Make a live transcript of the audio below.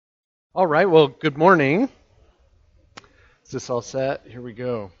All right, well, good morning. Is this all set? Here we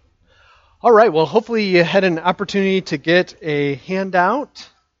go. All right, well, hopefully you had an opportunity to get a handout.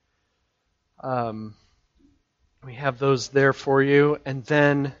 Um, we have those there for you. And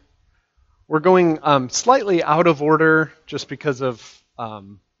then we're going slightly out of order just because of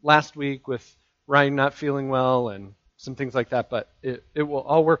last week with Ryan not feeling well and some things like that. But it will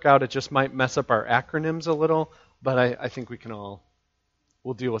all work out. It just might mess up our acronyms a little. But I think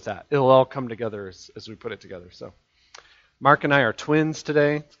we'll deal with that. It'll all come together as we put it together. So. Mark and I are twins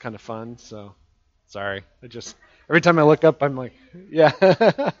today. It's kind of fun, so sorry. Every time I look up, I'm like,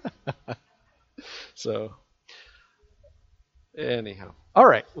 yeah. So, anyhow. All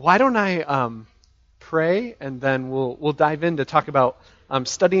right. Why don't I pray, and then we'll dive in to talk about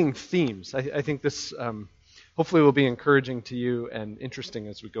studying themes. I think this hopefully will be encouraging to you and interesting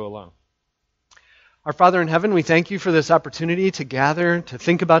as we go along. Our Father in heaven, we thank you for this opportunity to gather, to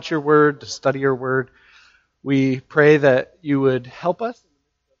think about your word, to study your word. We pray that you would help us in the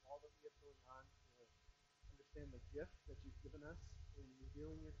midst of all that we have going on to understand the gift that you've given us in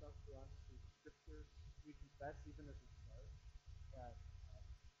revealing yourself to us through Scripture. We confess, even as we start, that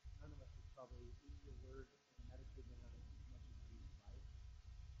none of us is probably in your word and meditating on it as much as we would like.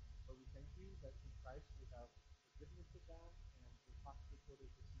 But we thank you that through Christ we have forgiveness of that, and your posture toward us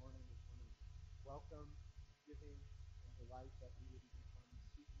this morning is one of welcome, giving, and delight that we would even come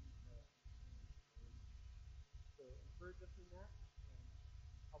seeking to understand. So encourage us in that and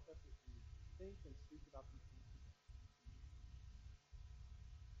help us as we think and speak about these things.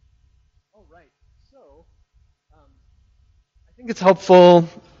 All right. So I think it's helpful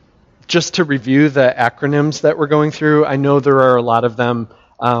just to review the acronyms that we're going through. I know there are a lot of them,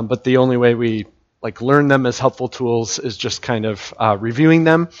 but the only way we learn them as helpful tools is just kind of reviewing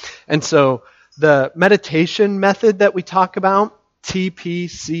them. And so the meditation method that we talk about,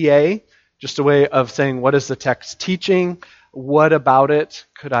 TPCA, just a way of saying, what is the text teaching? What about it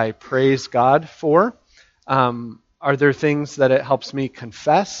could I praise God for? Are there things that it helps me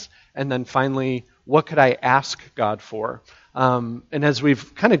confess? And then finally, what could I ask God for? And as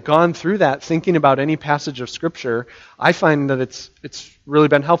we've kind of gone through that, thinking about any passage of Scripture, I find that it's really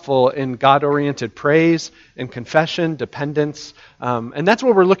been helpful in God-oriented praise and confession, dependence, and that's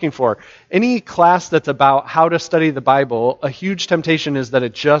what we're looking for. Any class that's about how to study the Bible, a huge temptation is that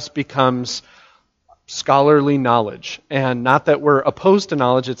it just becomes scholarly knowledge. And not that we're opposed to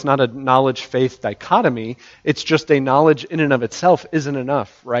knowledge, it's not a knowledge-faith dichotomy, it's just a knowledge in and of itself isn't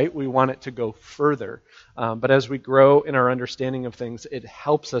enough, right? We want it to go further. But as we grow in our understanding of things, it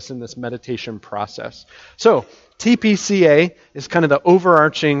helps us in this meditation process. So, TPCA is kind of the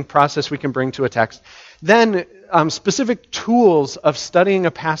overarching process we can bring to a text. Then, specific tools of studying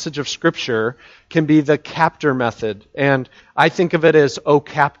a passage of Scripture can be the captor method. And I think of it as, "Oh,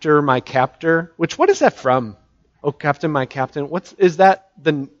 captor, my captor," what is that from? "Oh, captain, my captain." Is that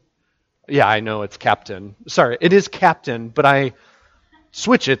the... Yeah, I know it's captain. Sorry, it is captain, but I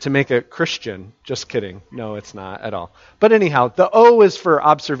switch it to make it Christian. Just kidding. No, it's not at all. But anyhow, the O is for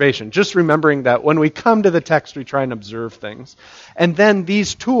observation. Just remembering that when we come to the text, we try and observe things. And then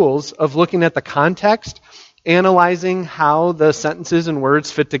these tools of looking at the context, analyzing how the sentences and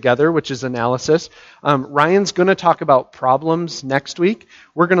words fit together, which is analysis. Ryan's going to talk about problems next week.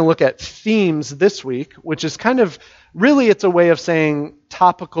 We're going to look at themes this week, which is kind of, really it's a way of saying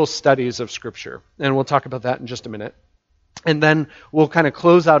topical studies of Scripture. And we'll talk about that in just a minute. And then we'll kind of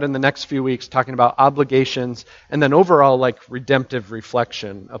close out in the next few weeks talking about obligations and then overall redemptive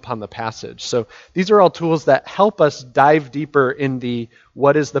reflection upon the passage. So these are all tools that help us dive deeper in the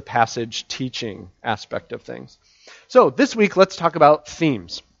what is the passage teaching aspect of things. So this week, let's talk about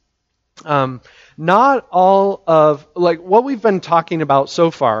themes. Not all of, what we've been talking about so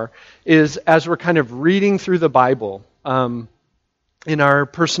far is as we're kind of reading through the Bible, in our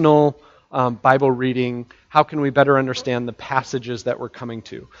personal Bible reading, how can we better understand the passages that we're coming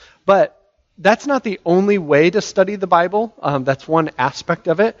to? But that's not the only way to study the Bible. That's one aspect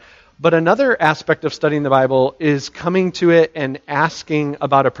of it. But another aspect of studying the Bible is coming to it and asking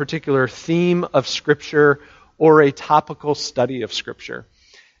about a particular theme of Scripture or a topical study of Scripture.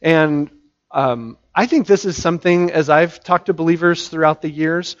 And I think this is something, as I've talked to believers throughout the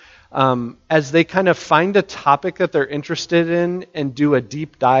years, as they kind of find a topic that they're interested in and do a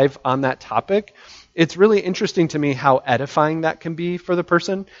deep dive on that topic, it's really interesting to me how edifying that can be for the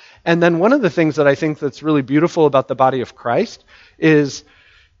person. And then one of the things that I think that's really beautiful about the body of Christ is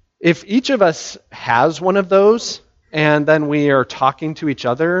if each of us has one of those, and then we are talking to each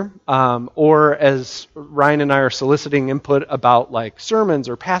other, or as Ryan and I are soliciting input about like sermons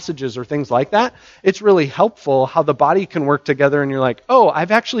or passages or things like that, it's really helpful how the body can work together and you're like, oh,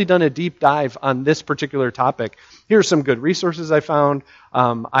 I've actually done a deep dive on this particular topic. Here's some good resources I found.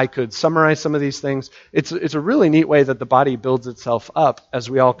 I could summarize some of these things. It's a really neat way that the body builds itself up as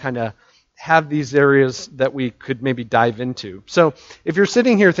we all kind of have these areas that we could maybe dive into. So if you're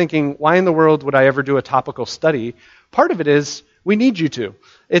sitting here thinking, why in the world would I ever do a topical study? Part of it is we need you to.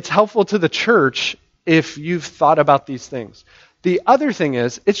 It's helpful to the church if you've thought about these things. The other thing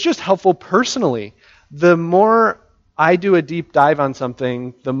is, it's just helpful personally. The more I do a deep dive on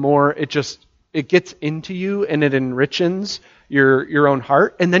something, the more it gets into you and it enriches your own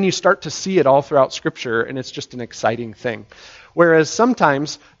heart. And then you start to see it all throughout Scripture, and it's just an exciting thing. Whereas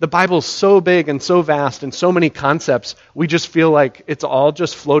sometimes the Bible's so big and so vast and so many concepts, we just feel like it's all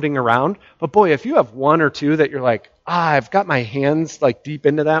just floating around. But boy, if you have one or two that you're like, I've got my hands like deep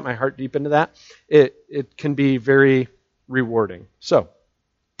into that, my heart deep into that, it can be very rewarding. So,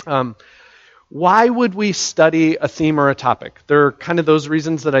 why would we study a theme or a topic? There are kind of those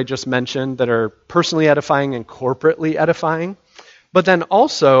reasons that I just mentioned that are personally edifying and corporately edifying. But then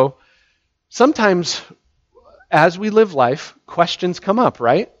also, sometimes as we live life, questions come up,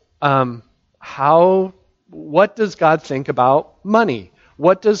 right? What does God think about money?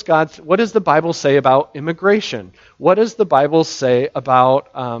 What does the Bible say about immigration? What does the Bible say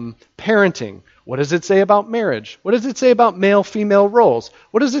about parenting? What does it say about marriage? What does it say about male-female roles?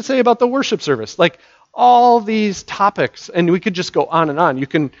 What does it say about the worship service? Like all these topics, and we could just go on and on. You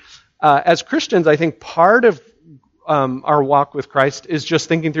can, as Christians, I think part of our walk with Christ is just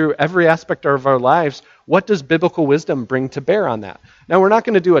thinking through every aspect of our lives. What does biblical wisdom bring to bear on that? Now, we're not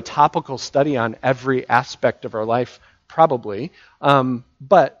going to do a topical study on every aspect of our life, probably,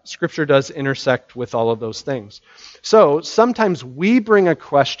 but Scripture does intersect with all of those things. So sometimes we bring a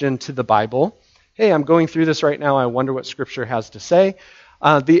question to the Bible. Hey, I'm going through this right now. I wonder what Scripture has to say.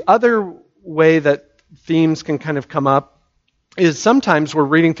 The other way that themes can kind of come up is sometimes we're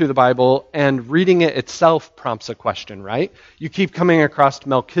reading through the Bible and reading it itself prompts a question, right? You keep coming across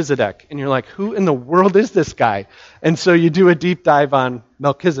Melchizedek and you're like, who in the world is this guy? And so you do a deep dive on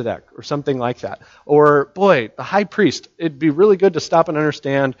Melchizedek or something like that. Or, boy, the high priest, it'd be really good to stop and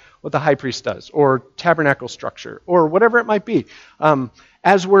understand what the high priest does, or tabernacle structure, or whatever it might be.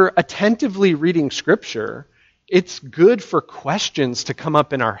 As we're attentively reading Scripture, it's good for questions to come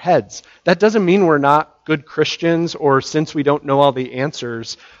up in our heads. That doesn't mean we're not good Christians, or since we don't know all the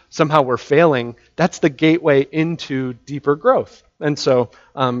answers, somehow we're failing. That's the gateway into deeper growth. And so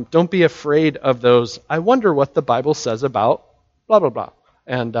don't be afraid of those. I wonder what the Bible says about blah, blah, blah.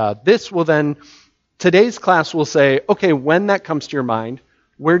 And this will then, today's class will say, okay, when that comes to your mind,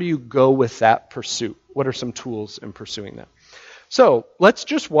 where do you go with that pursuit? What are some tools in pursuing that? So let's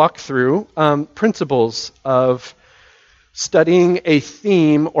just walk through principles of studying a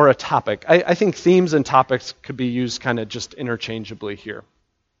theme or a topic. I think themes and topics could be used kind of just interchangeably here.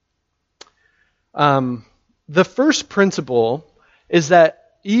 The first principle is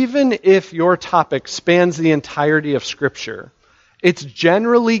that even if your topic spans the entirety of Scripture, it's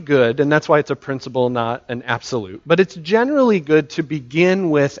generally good, and that's why it's a principle, not an absolute, but it's generally good to begin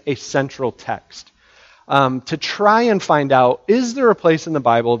with a central text. To try and find out, is there a place in the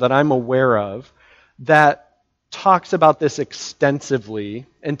Bible that I'm aware of that talks about this extensively,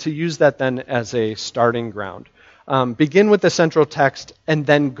 and to use that then as a starting ground. Begin with the central text and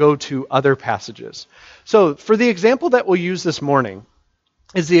then go to other passages. So for the example that we'll use this morning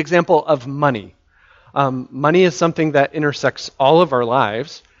is the example of money. Money is something that intersects all of our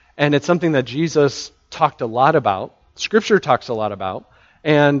lives, and it's something that Jesus talked a lot about, Scripture talks a lot about,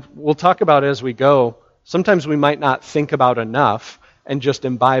 and we'll talk about it as we go. Sometimes we might not think about enough and just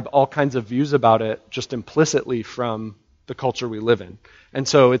imbibe all kinds of views about it just implicitly from the culture we live in. And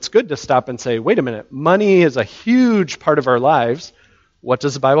so it's good to stop and say, wait a minute, money is a huge part of our lives. What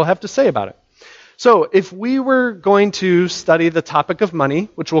does the Bible have to say about it? So if we were going to study the topic of money,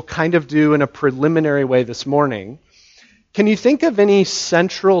 which we'll kind of do in a preliminary way this morning, can you think of any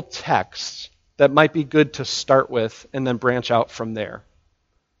central texts that might be good to start with and then branch out from there?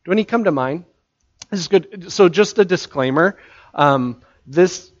 Do any come to mind? This is good. So just a disclaimer,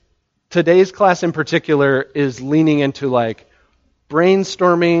 today's class in particular is leaning into like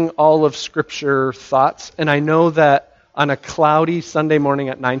brainstorming all of Scripture thoughts, and I know that on a cloudy Sunday morning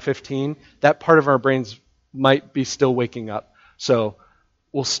at 9:15, that part of our brains might be still waking up. So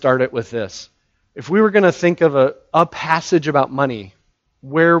we'll start it with this. If we were going to think of a passage about money,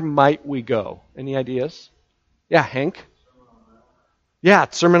 where might we go? Any ideas? Yeah, Hank? Yeah,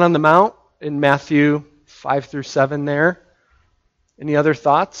 Sermon on the Mount in Matthew 5 through 7 there. Any other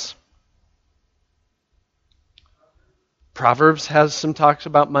thoughts? Proverbs has some talks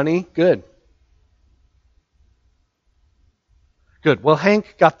about money. Good. Good. Well,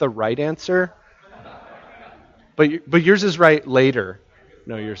 Hank got the right answer, but yours is right later.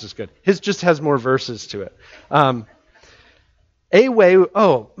 No, yours is good. His just has more verses to it. Sorry,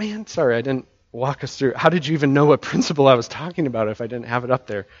 I didn't walk us through. How did you even know what principle I was talking about if I didn't have it up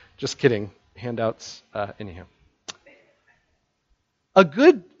there? Just kidding. Handouts, anyhow. A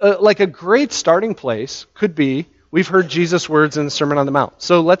great starting place could be, we've heard Jesus' words in the Sermon on the Mount.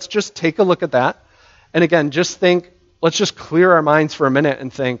 So let's just take a look at that. And again, let's just clear our minds for a minute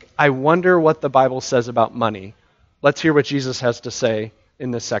and think, I wonder what the Bible says about money. Let's hear what Jesus has to say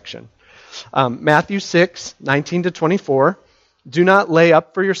in this section. Matthew 6, 19 to 24. Do not lay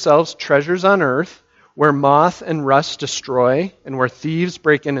up for yourselves treasures on earth, where moth and rust destroy, and where thieves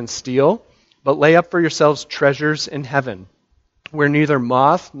break in and steal, but lay up for yourselves treasures in heaven, where neither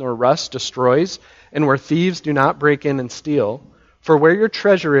moth nor rust destroys, and where thieves do not break in and steal. For where your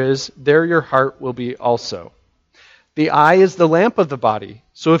treasure is, there your heart will be also. The eye is the lamp of the body,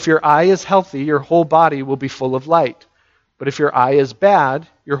 so if your eye is healthy, your whole body will be full of light. But if your eye is bad,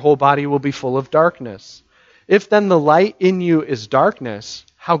 your whole body will be full of darkness. If then the light in you is darkness,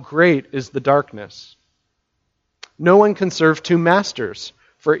 how great is the darkness? No one can serve two masters,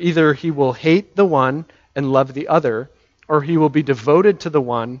 for either he will hate the one and love the other, or he will be devoted to the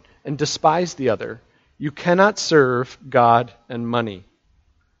one and despise the other. You cannot serve God and money.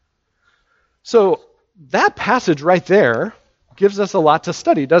 So that passage right there gives us a lot to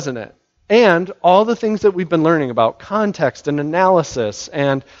study, doesn't it? And all the things that we've been learning about context and analysis,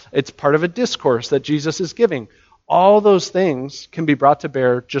 and it's part of a discourse that Jesus is giving. All those things can be brought to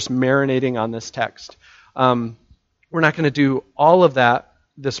bear just marinating on this text. We're not going to do all of that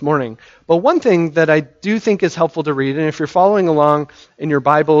this morning. But one thing that I do think is helpful to read, and if you're following along in your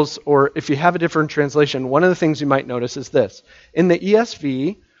Bibles or if you have a different translation, one of the things you might notice is this. In the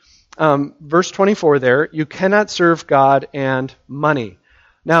ESV, verse 24 there, you cannot serve God and money.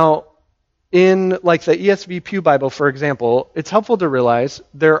 Now, in like the ESV Pew Bible, for example, it's helpful to realize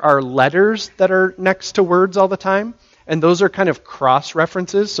there are letters that are next to words all the time, and those are kind of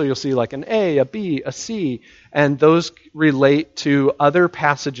cross-references. So you'll see like an A, a B, a C, and those relate to other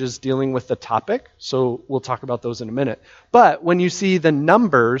passages dealing with the topic. So we'll talk about those in a minute. But when you see the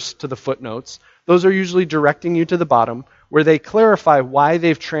numbers to the footnotes, those are usually directing you to the bottom where they clarify why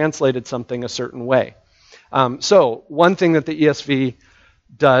they've translated something a certain way. So one thing that the ESV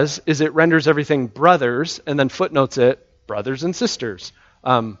does is it renders everything brothers and then footnotes it brothers and sisters.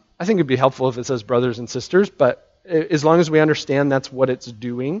 I think it'd be helpful if it says brothers and sisters, but as long as we understand that's what it's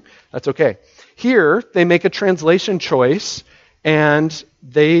doing, that's okay. Here, they make a translation choice, and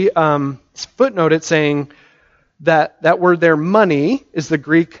they footnote it saying that word there, money, is the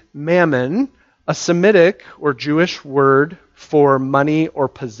Greek mammon, a Semitic or Jewish word for money or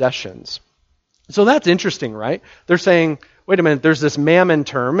possessions. So that's interesting, right? They're saying, wait a minute, there's this mammon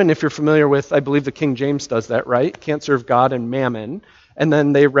term, and if you're familiar with, I believe the King James does that, right? Can't serve God and mammon, and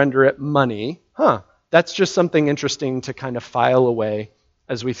then they render it money. That's just something interesting to kind of file away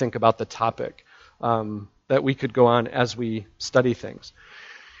as we think about the topic that we could go on as we study things.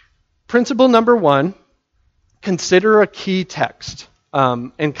 Principle number 1, consider a key text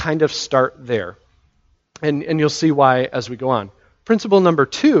and kind of start there. And you'll see why as we go on. Principle number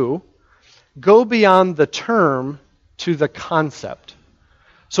 2, go beyond the term to the concept.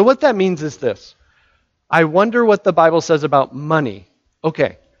 So what that means is this. I wonder what the Bible says about money.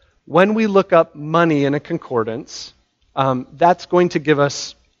 Okay, when we look up money in a concordance, that's going to give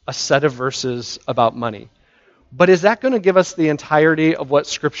us a set of verses about money. But is that going to give us the entirety of what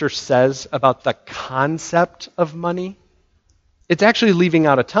Scripture says about the concept of money? It's actually leaving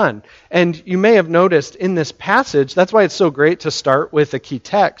out a ton. And you may have noticed in this passage, that's why it's so great to start with a key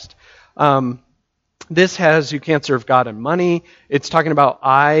text. This has, you can't serve God and money. It's talking about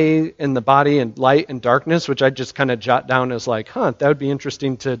eye and the body and light and darkness, which I just kind of jot down as like, that would be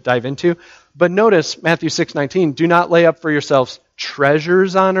interesting to dive into. But notice Matthew 6:19, do not lay up for yourselves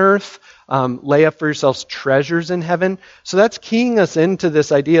treasures on earth. Lay up for yourselves treasures in heaven. So that's keying us into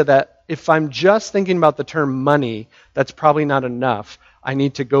this idea that if I'm just thinking about the term money, that's probably not enough. I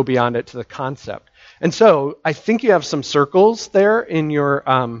need to go beyond it to the concept. And so I think you have some circles there in your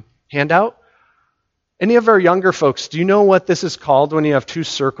handout. Any of our younger folks, do you know what this is called when you have two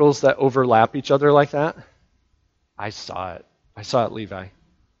circles that overlap each other like that? I saw it, Levi.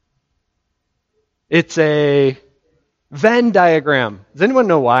 It's a Venn diagram. Does anyone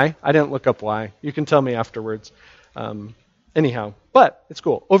know why? I didn't look up why. You can tell me afterwards. Anyhow, but it's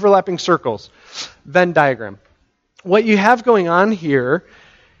cool. Overlapping circles, Venn diagram. What you have going on here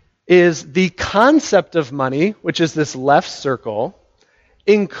is the concept of money, which is this left circle,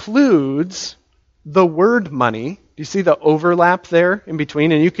 includes the word money. Do you see the overlap there in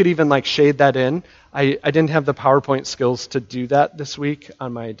between? And you could even like shade that in. I didn't have the PowerPoint skills to do that this week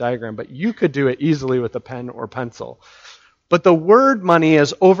on my diagram, but you could do it easily with a pen or pencil. But the word money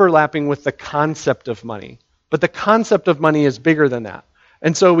is overlapping with the concept of money. But the concept of money is bigger than that.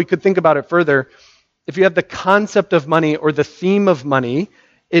 And so we could think about it further. If you have the concept of money or the theme of money,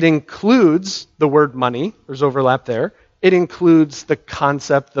 it includes the word money. There's overlap there. It includes the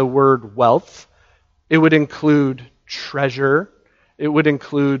concept, the word wealth. It would include treasure. It would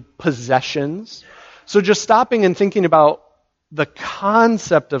include possessions. So just stopping and thinking about the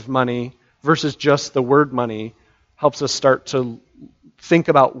concept of money versus just the word money helps us start to think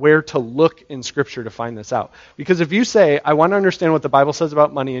about where to look in Scripture to find this out. Because if you say, I want to understand what the Bible says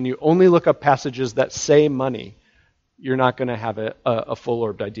about money, and you only look up passages that say money, you're not going to have a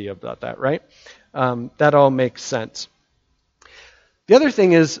full-orbed idea about that, right? That all makes sense. The other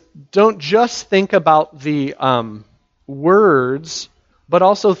thing is, don't just think about the words, but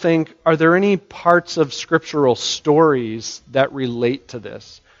also think, are there any parts of scriptural stories that relate to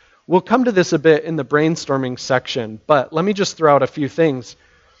this? We'll come to this a bit in the brainstorming section, but let me just throw out a few things.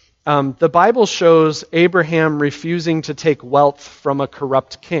 The Bible shows Abraham refusing to take wealth from a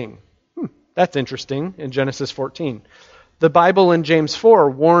corrupt king. That's interesting in Genesis 14. The Bible in James 4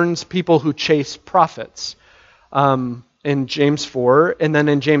 warns people who chase prophets. In James 4, and then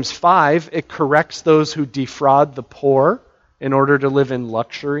in James 5, it corrects those who defraud the poor in order to live in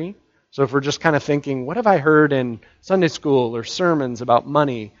luxury. So if we're just kind of thinking, what have I heard in Sunday school or sermons about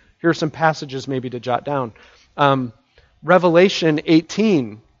money? Here are some passages maybe to jot down. Revelation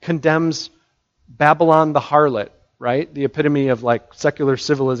 18 condemns Babylon the harlot, right? The epitome of like secular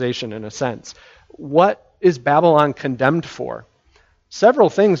civilization in a sense. What is Babylon condemned for? Several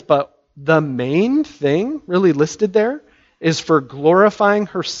things, but the main thing really listed there is for glorifying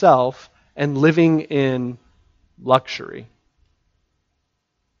herself and living in luxury.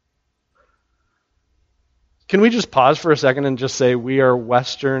 Can we just pause for a second and just say we are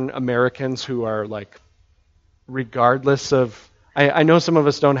Western Americans who are like, regardless of, I know some of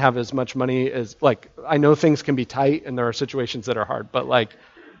us don't have as much money as, like, I know things can be tight and there are situations that are hard, but like,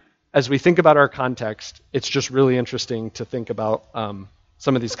 as we think about our context, it's just really interesting to think about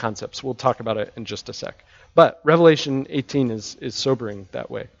some of these concepts. We'll talk about it in just a sec. But Revelation 18 is sobering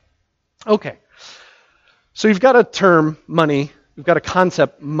that way. Okay. So you've got a term, money. You've got a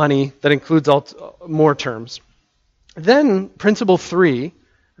concept, money, that includes more terms. Then principle 3,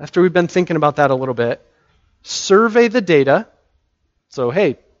 after we've been thinking about that a little bit, survey the data. So,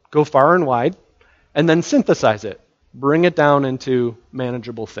 hey, go far and wide. And then synthesize it. Bring it down into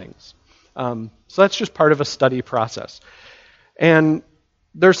manageable things. So that's just part of a study process. And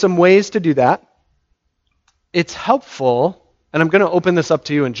there's some ways to do that. It's helpful, and I'm going to open this up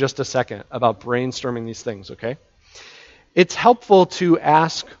to you in just a second about brainstorming these things, okay? It's helpful to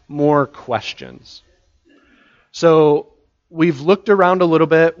ask more questions. So we've looked around a little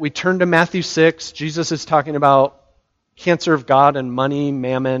bit. We turned to Matthew 6. Jesus is talking about can't serve God and money,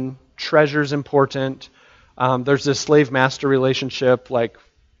 mammon, treasure's important. There's this slave-master relationship, like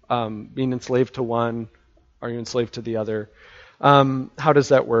being enslaved to one, are you enslaved to the other? How does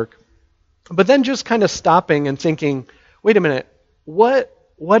that work? But then just kind of stopping and thinking, wait a minute, what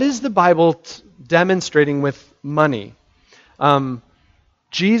is the Bible demonstrating with money?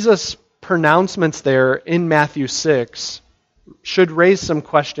 Jesus' pronouncements there in Matthew 6 should raise some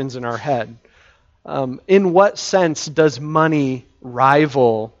questions in our head. In what sense does money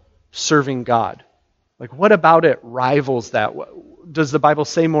rival serving God? Like, what about it rivals that? Does the Bible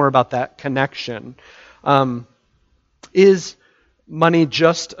say more about that connection? Is money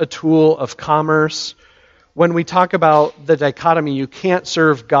just a tool of commerce? When we talk about the dichotomy, you can't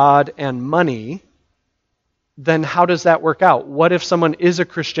serve God and money, then how does that work out? What if someone is a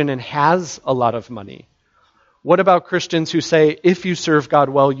Christian and has a lot of money? What about Christians who say, if you serve God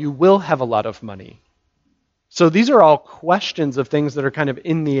well, you will have a lot of money? So these are all questions of things that are kind of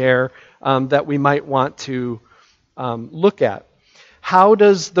in the air that we might want to look at. How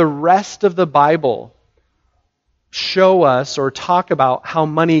does the rest of the Bible show us or talk about how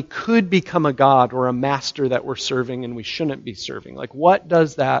money could become a god or a master that we're serving and we shouldn't be serving? Like, what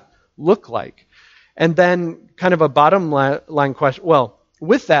does that look like? And then kind of a bottom line question, well,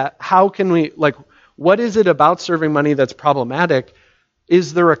 with that, how can we, like, what is it about serving money that's problematic?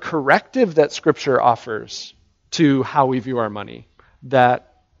 Is there a corrective that Scripture offers to how we view our money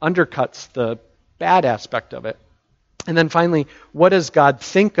that undercuts the bad aspect of it? And then finally, what does God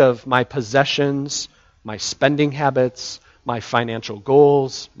think of my possessions, my spending habits, my financial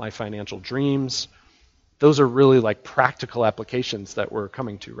goals, my financial dreams? Those are really like practical applications that we're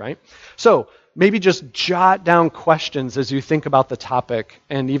coming to, right? So maybe just jot down questions as you think about the topic,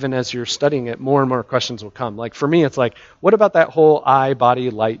 and even as you're studying it, more and more questions will come. Like for me, it's like, what about that whole eye,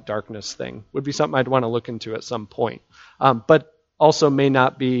 body, light, darkness thing? Would be something I'd want to look into at some point, but also may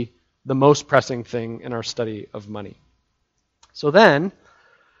not be the most pressing thing in our study of money. So then,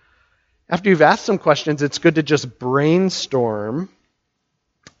 after you've asked some questions, it's good to just brainstorm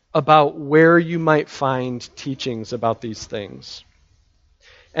about where you might find teachings about these things.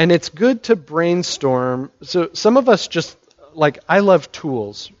 And it's good to brainstorm. So some of us just, like, I love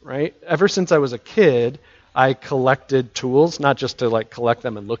tools, right? Ever since I was a kid, I collected tools, not just to like collect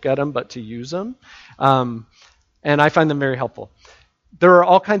them and look at them, but to use them. And I find them very helpful. There are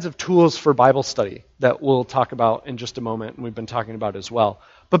all kinds of tools for Bible study that we'll talk about in just a moment, and we've been talking about as well.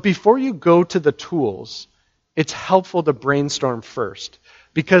 But before you go to the tools, it's helpful to brainstorm first.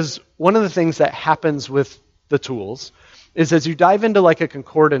 Because one of the things that happens with the tools is as you dive into like a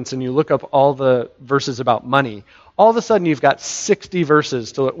concordance and you look up all the verses about money, all of a sudden you've got 60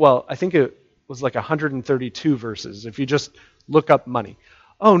 verses to, well, I think it was like 132 verses if you just look up money.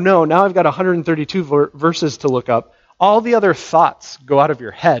 Oh no, now I've got 132 verses to look up. All the other thoughts go out of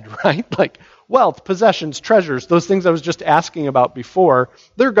your head, right? Like wealth, possessions, treasures, those things I was just asking about before,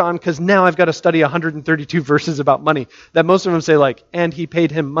 they're gone because now I've got to study 132 verses about money that most of them say like, and he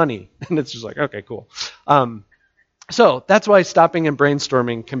paid him money. And it's just like, okay, cool. So that's why stopping and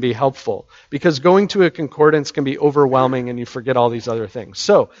brainstorming can be helpful, because going to a concordance can be overwhelming and you forget all these other things.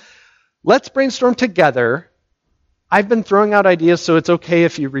 So let's brainstorm together. I've been throwing out ideas, so it's okay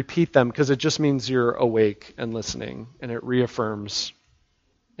if you repeat them, because it just means you're awake and listening, and it reaffirms.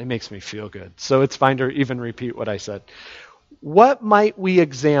 It makes me feel good. So it's fine to even repeat what I said. What might we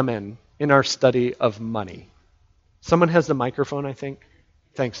examine in our study of money? Someone has the microphone, I think.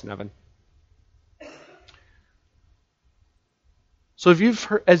 Thanks, Nevin. So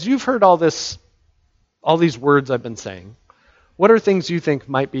as you've heard all these words I've been saying, what are things you think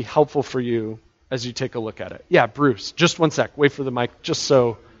might be helpful for you as you take a look at it? Yeah, Bruce, just one sec. Wait for the mic, just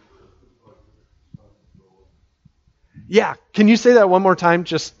so. Yeah, can you say that one more time?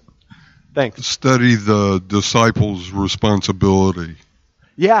 Just thanks. Study the disciples' responsibility.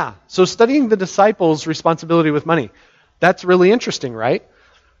 Yeah, so studying the disciples' responsibility with money. That's really interesting, right?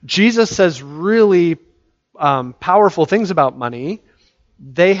 Jesus says really powerful things about money.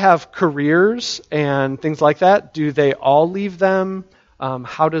 They have careers and things like that. Do they all leave them?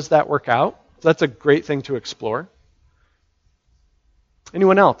 How does that work out? So that's a great thing to explore.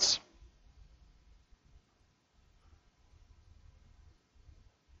 Anyone else?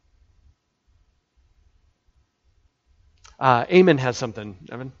 Eamon has something.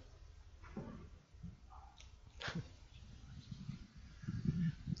 Evan?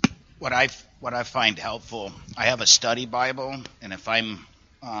 What I find helpful, I have a study Bible, and if I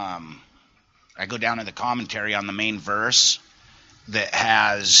go down to the commentary on the main verse that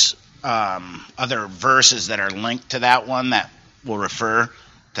has other verses that are linked to that one that will refer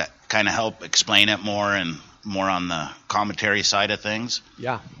to kind of help explain it more and more on the commentary side of things.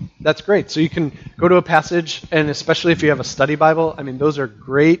 Yeah, that's great. So you can go to a passage, and especially if you have a study Bible, I mean, those are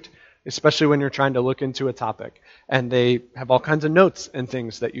great, especially when you're trying to look into a topic. And they have all kinds of notes and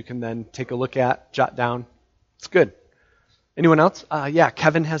things that you can then take a look at, jot down. It's good. Anyone else? Yeah,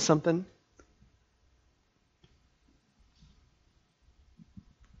 Kevin has something.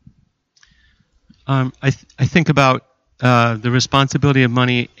 I think about the responsibility of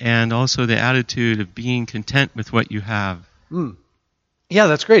money and also the attitude of being content with what you have. Yeah,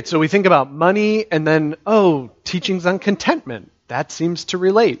 that's great. So we think about money and then, teachings on contentment. That seems to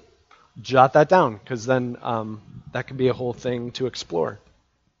relate. Jot that down, because then that could be a whole thing to explore.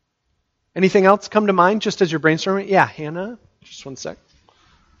 Anything else come to mind just as you're brainstorming? Yeah, Hannah, just one sec.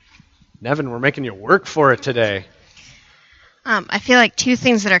 Nevin, we're making you work for it today. I feel like two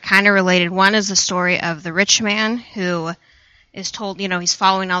things that are kind of related. One is the story of the rich man who is told, he's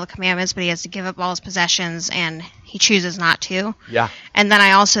following all the commandments, but he has to give up all his possessions, and he chooses not to. Yeah. And then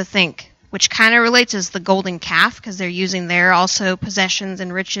I also think, which kind of relates, is the golden calf, because they're using their also possessions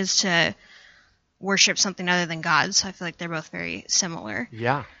and riches to worship something other than God. So I feel like they're both very similar.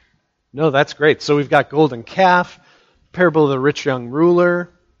 Yeah. No, that's great. So we've got golden calf, parable of the rich young ruler,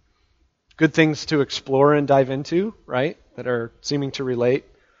 good things to explore and dive into, right, that are seeming to relate.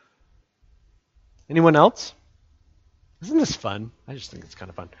 Anyone else? Isn't this fun? I just think it's kind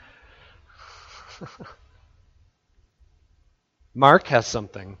of fun. Mark has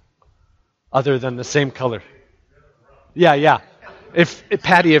something other than the same color. Yeah. If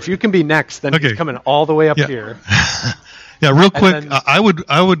Patty, if you can be next, then Okay. he's coming all the way up Yeah. here. Yeah, real quick, then-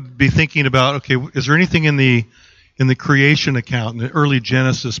 I would be thinking about, okay, is there anything in the creation account, in the early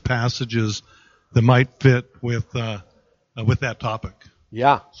Genesis passages, that might fit with that topic?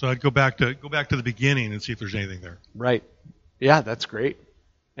 Yeah, So I'd go back to the beginning and see if there's anything there. right. Yeah, that's great.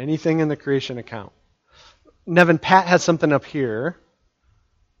 Anything in the creation account. Nevin, Pat has something up here.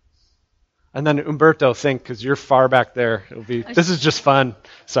 And then Umberto, think, because you're far back there. This is just fun.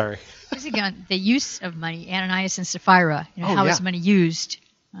 Sorry. This is again the use of money, Ananias and Sapphira. How is money used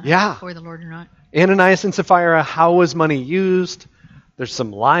for the Lord or not? Ananias and Sapphira, how was money used? There's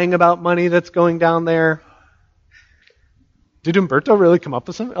some lying about money that's going down there. Did Umberto really come up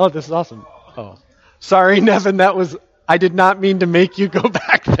with something? Oh, this is awesome. Oh, sorry, Nevin. I did not mean to make you go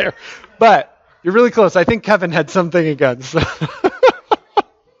back there. But you're really close. I think Kevin had something again. So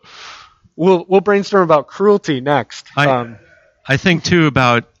We'll brainstorm about cruelty next. I think too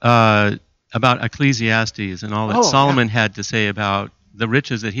about Ecclesiastes and all that Solomon had to say about the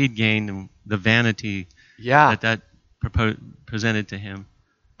riches that he'd gained and the vanity that presented to him.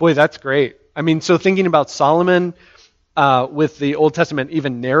 Boy, that's great. I mean, so thinking about Solomon with the Old Testament,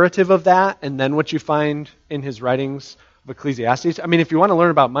 even narrative of that, and then what you find in his writings of Ecclesiastes. I mean, if you want to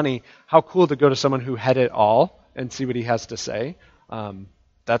learn about money, how cool to go to someone who had it all and see what he has to say.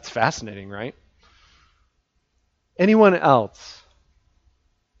 That's fascinating, right? Anyone else?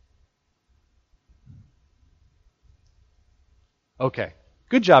 Okay.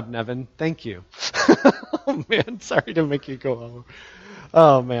 Good job, Nevin. Thank you. Oh, man. Sorry to make you go over.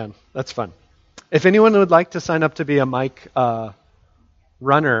 Oh, man. That's fun. If anyone would like to sign up to be a mic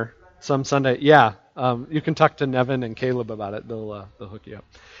runner some Sunday, you can talk to Nevin and Caleb about it. They'll hook you up.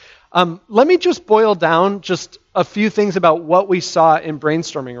 Let me just boil down just a few things about what we saw in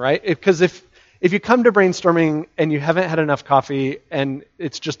brainstorming, right? Because if you come to brainstorming and you haven't had enough coffee and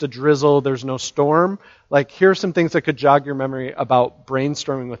it's just a drizzle, there's no storm, like here are some things that could jog your memory about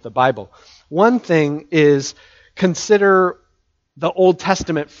brainstorming with the Bible. One thing is consider the Old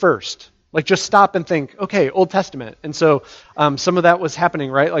Testament first. Like just stop and think, okay, Old Testament. And so some of that was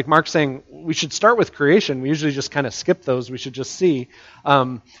happening, right? Like Mark's saying, we should start with creation. We usually just kind of skip those. We should just see.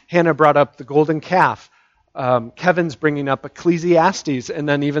 Hannah brought up the golden calf. Kevin's bringing up Ecclesiastes, and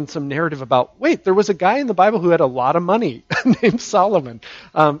then even some narrative about, wait, there was a guy in the Bible who had a lot of money named Solomon.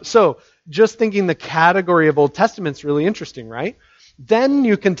 So just thinking the category of Old Testament's really interesting, right? Then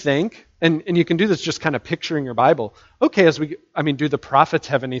you can think, and you can do this just kind of picturing your Bible. Okay, do the prophets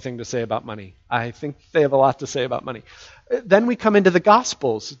have anything to say about money? I think they have a lot to say about money. Then we come into the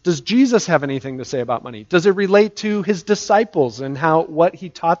Gospels. Does Jesus have anything to say about money? Does it relate to his disciples and what he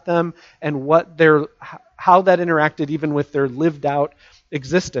taught them and how that interacted even with their lived out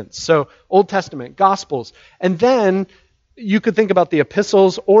existence? So Old Testament, Gospels. And then you could think about the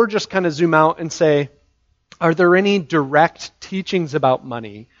epistles or just kind of zoom out and say, are there any direct teachings about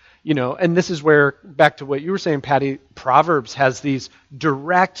money? And this is where, back to what you were saying, Patty, Proverbs has these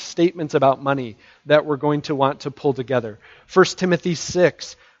direct statements about money that we're going to want to pull together. 1 Timothy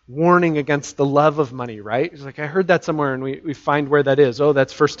 6, warning against the love of money, right? It's like, I heard that somewhere, and we find where that is. Oh,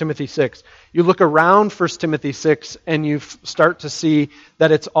 that's 1 Timothy 6. You look around 1 Timothy 6, and you start to see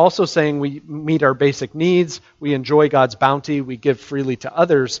that it's also saying we meet our basic needs, we enjoy God's bounty, we give freely to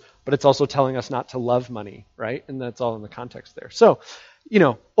others, but it's also telling us not to love money, right? And that's all in the context there. So,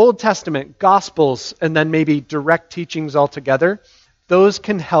 Old Testament, Gospels, and then maybe direct teachings all together, those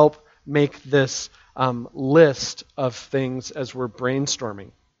can help make this list of things as we're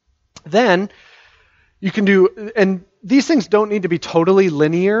brainstorming. Then you can do, and these things don't need to be totally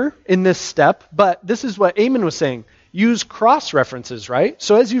linear in this step, but this is what Eamon was saying. Use cross-references, right?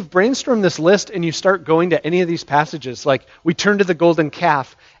 So as you've brainstormed this list and you start going to any of these passages, like we turn to the golden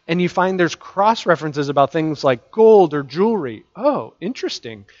calf, and you find there's cross-references about things like gold or jewelry. Oh,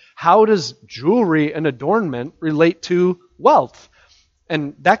 interesting. How does jewelry and adornment relate to wealth?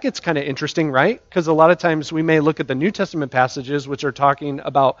 And that gets kind of interesting, right? Because a lot of times we may look at the New Testament passages which are talking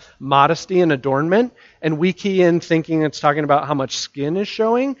about modesty and adornment, and we key in thinking it's talking about how much skin is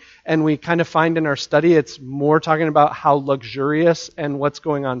showing, and we kind of find in our study it's more talking about how luxurious and what's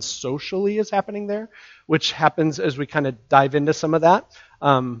going on socially is happening there, which happens as we kind of dive into some of that.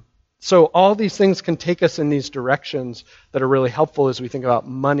 So all these things can take us in these directions that are really helpful as we think about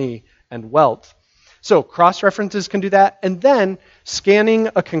money and wealth. So cross-references can do that, and then scanning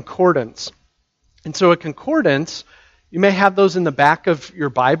a concordance. And so a concordance, you may have those in the back of your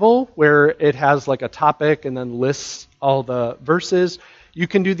Bible where it has like a topic and then lists all the verses. You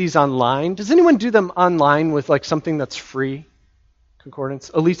can do these online. Does anyone do them online with like something that's free? Concordance?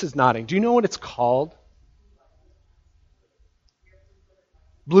 Elise is nodding. Do you know what it's called?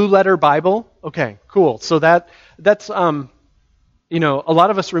 Blue Letter Bible? Okay, cool. So that's a lot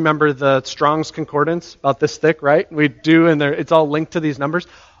of us remember the Strong's Concordance, about this thick, right? We do, and it's all linked to these numbers.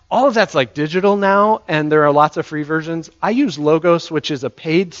 All of that's like digital now, and there are lots of free versions. I use Logos, which is a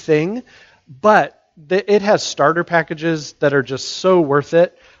paid thing, but it has starter packages that are just so worth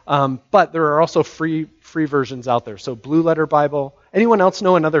it. But there are also free versions out there. So Blue Letter Bible. Anyone else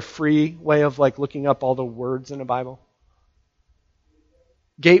know another free way of like looking up all the words in a Bible?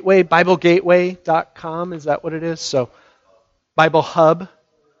 Gateway, BibleGateway.com, is that what it is? So Bible Hub.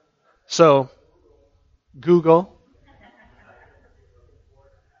 So Google.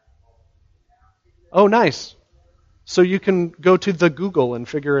 Oh, nice. So you can go to the Google and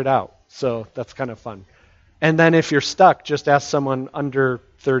figure it out. So that's kind of fun. And then if you're stuck, just ask someone under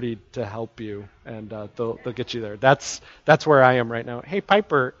 30 to help you, and they'll get you there. That's where I am right now. Hey,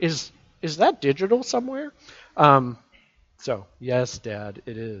 Piper, is that digital somewhere? So, yes, Dad,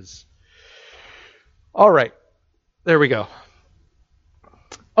 it is. All right. There we go.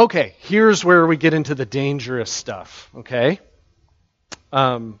 Okay, here's where we get into the dangerous stuff, okay?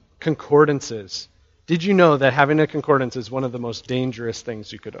 Concordances. Did you know that having a concordance is one of the most dangerous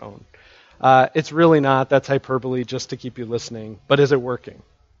things you could own? It's really not. That's hyperbole just to keep you listening. But is it working?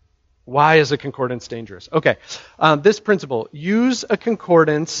 Why is a concordance dangerous? Okay, this principle, use a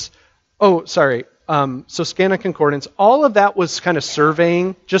concordance. So scan a concordance. All of that was kind of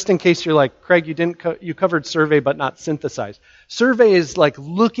surveying, just in case you're like, Craig, you covered survey but not synthesize. Survey is like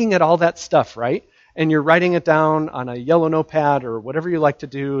looking at all that stuff, right? And you're writing it down on a yellow notepad or whatever you like to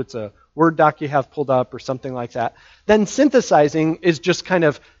do. It's a Word doc you have pulled up or something like that. Then synthesizing is just kind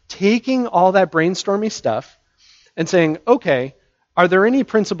of taking all that brainstormy stuff and saying, okay, are there any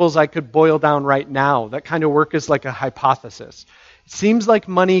principles I could boil down right now that kind of work as like a hypothesis? It seems like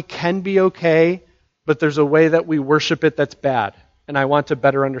money can be okay, but there's a way that we worship it that's bad, and I want to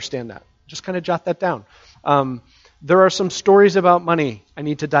better understand that. Just kind of jot that down. There are some stories about money I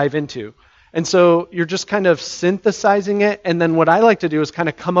need to dive into. And so you're just kind of synthesizing it, and then what I like to do is kind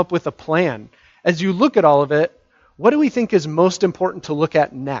of come up with a plan. As you look at all of it, what do we think is most important to look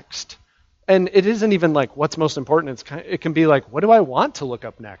at next? And it isn't even like what's most important. It can be like, what do I want to look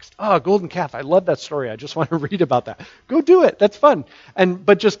up next? Oh, golden calf. I love that story. I just want to read about that. Go do it. That's fun.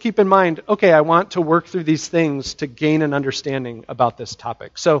 But just keep in mind, okay, I want to work through these things to gain an understanding about this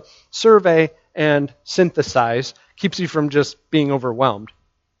topic. So survey and synthesize keeps you from just being overwhelmed.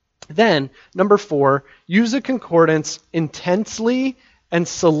 Then, number 4, use a concordance intensely and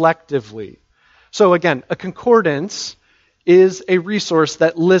selectively. So again, a concordance is a resource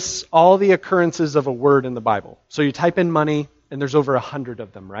that lists all the occurrences of a word in the Bible. So you type in money, and there's over 100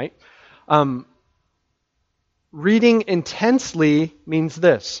 of them, right? Reading intensely means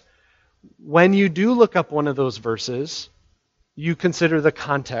this. When you do look up one of those verses, you consider the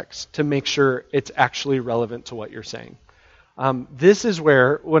context to make sure it's actually relevant to what you're saying. This is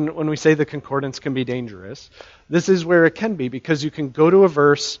where, when we say the concordance can be dangerous, this is where it can be, because you can go to a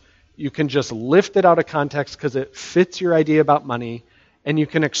verse, you can just lift it out of context because it fits your idea about money, and you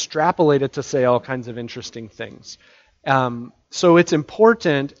can extrapolate it to say all kinds of interesting things. So it's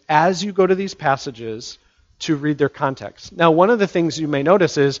important, as you go to these passages, to read their context. Now, one of the things you may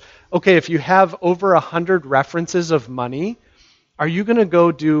notice is, okay, if you have over 100 references of money, are you going to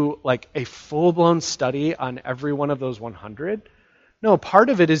go do like a full-blown study on every one of those 100? No, part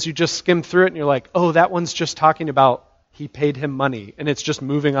of it is you just skim through it and you're like, oh, that one's just talking about he paid him money, and it's just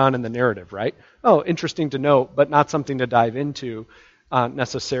moving on in the narrative, right? Oh, interesting to note, but not something to dive into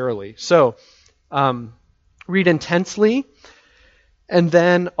necessarily. So read intensely, and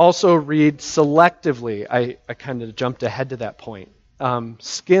then also read selectively. I kind of jumped ahead to that point.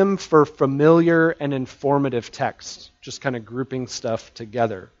 Skim for familiar and informative texts, just kind of grouping stuff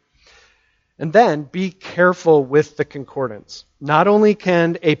together. And then be careful with the concordance. Not only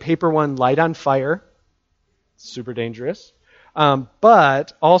can a paper one light on fire, super dangerous,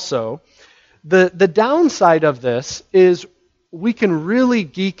 but also the downside of this is we can really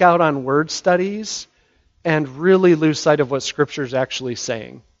geek out on word studies and really lose sight of what Scripture is actually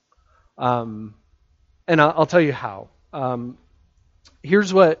saying. And I'll tell you how.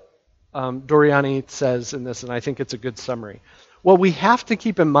 Here's what Doriani says in this, and I think it's a good summary. What we have to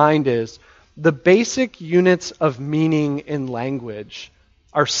keep in mind is the basic units of meaning in language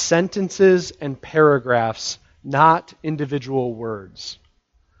are sentences and paragraphs, not individual words.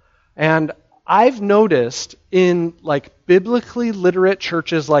 And I've noticed in like biblically literate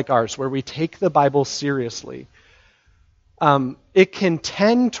churches like ours, where we take the Bible seriously, it can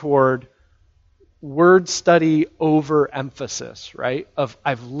tend toward word study over emphasis, right? Of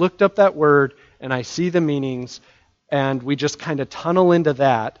I've looked up that word and I see the meanings, and we just kind of tunnel into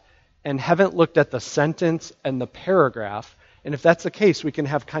that and haven't looked at the sentence and the paragraph. And if that's the case, we can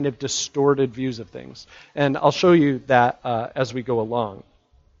have kind of distorted views of things. And I'll show you that as we go along.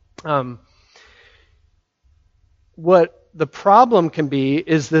 What the problem can be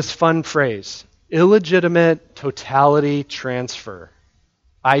is this fun phrase, illegitimate totality transfer,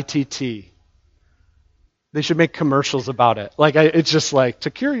 ITT. They should make commercials about it. It's just like,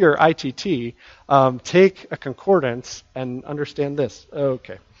 to cure your ITT, take a concordance and understand this.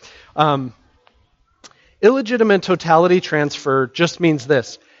 Okay. Illegitimate totality transfer just means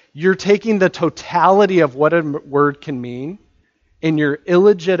this. You're taking the totality of what a word can mean, and you're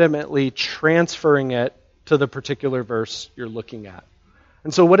illegitimately transferring it to the particular verse you're looking at.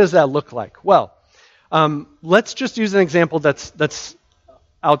 And so what does that look like? Well, let's just use an example that's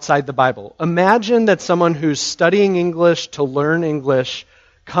outside the Bible. Imagine that someone who's studying English to learn English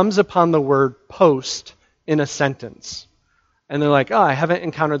comes upon the word post in a sentence. And they're like, I haven't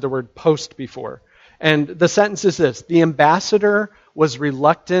encountered the word post before. And the sentence is this: the ambassador was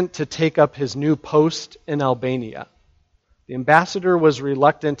reluctant to take up his new post in Albania. The ambassador was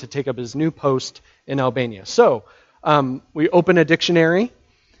reluctant to take up his new post in Albania. So we open a dictionary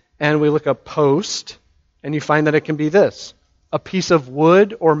and we look up post, and you find that it can be this: a piece of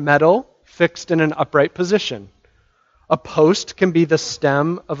wood or metal fixed in an upright position. A post can be the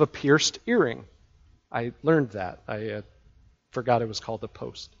stem of a pierced earring. I learned that. I forgot it was called a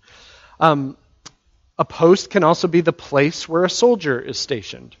post. A post can also be the place where a soldier is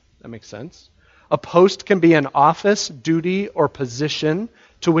stationed. That makes sense. A post can be an office, duty, or position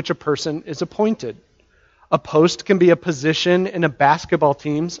to which a person is appointed. A post can be a position in a basketball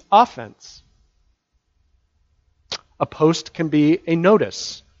team's offense. A post can be a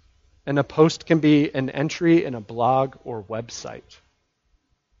notice, and a post can be an entry in a blog or website.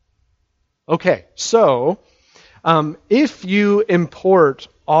 Okay, so if you import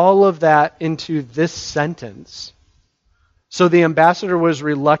all of that into this sentence, so the ambassador was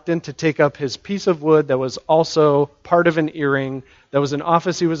reluctant to take up his piece of wood that was also part of an earring, that was an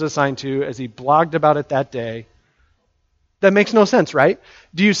office he was assigned to, as he blogged about it that day. That makes no sense, right?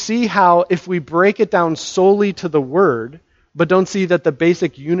 Do you see how if we break it down solely to the word, but don't see that the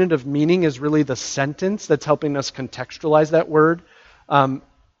basic unit of meaning is really the sentence that's helping us contextualize that word,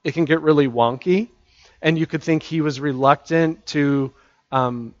 it can get really wonky. And you could think he was reluctant to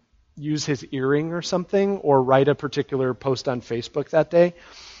use his earring or something, or write a particular post on Facebook that day.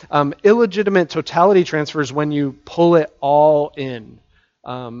 Illegitimate totality transfer is when you pull it all in,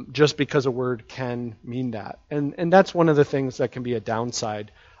 just because a word can mean that. And that's one of the things that can be a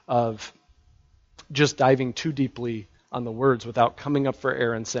downside of just diving too deeply on the words without coming up for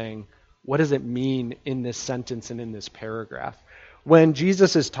air and saying, what does it mean in this sentence and in this paragraph? When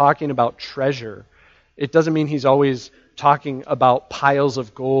Jesus is talking about treasure, it doesn't mean he's always talking about piles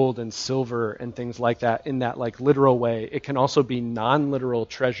of gold and silver and things like that in that literal way. It can also be non-literal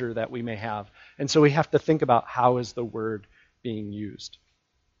treasure that we may have. And so we have to think about how is the word being used.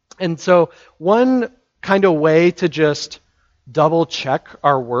 And so one kind of way to just double check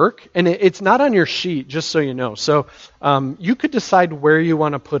our work, and it's not on your sheet, just so you know. So you could decide where you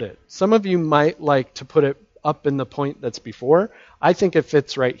want to put it. Some of you might like to put it up in the point that's before. I think it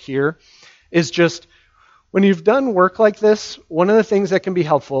fits right here. Is just when you've done work like this, one of the things that can be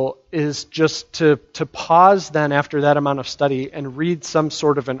helpful is just to pause then after that amount of study and read some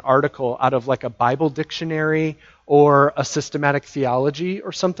sort of an article out of a Bible dictionary or a systematic theology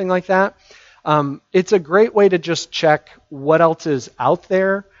or something like that. It's a great way to just check what else is out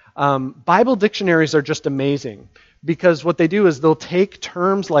there. Bible dictionaries are just amazing because what they do is they'll take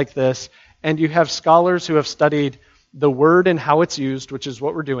terms like this, and you have scholars who have studied the word and how it's used, which is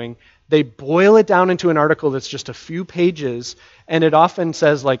what we're doing. They boil it down into an article that's just a few pages, and it often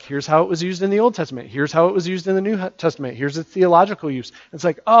says, here's how it was used in the Old Testament, here's how it was used in the New Testament, here's the theological use. It's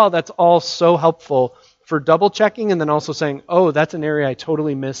that's all so helpful for double checking and then also saying, that's an area I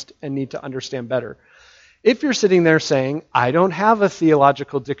totally missed and need to understand better. If you're sitting there saying, I don't have a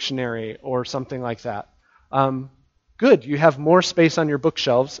theological dictionary or something like that, good, you have more space on your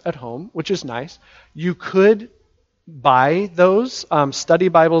bookshelves at home, which is nice. You could buy those. Study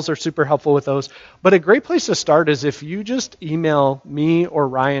Bibles are super helpful with those. But a great place to start is if you just email me or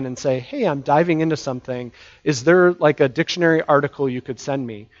Ryan and say, hey, I'm diving into something. Is there a dictionary article you could send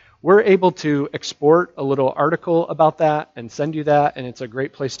me? We're able to export a little article about that and send you that, and it's a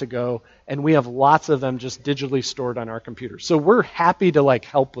great place to go. And we have lots of them just digitally stored on our computers. So we're happy to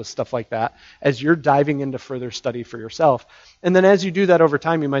help with stuff like that as you're diving into further study for yourself. And then as you do that over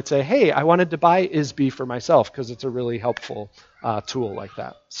time, you might say, hey, I wanted to buy ISB for myself because it's a really helpful tool like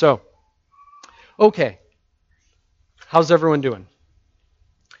that. So, okay. How's everyone doing?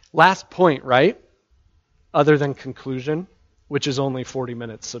 Last point, right? Other than conclusion, which is only 40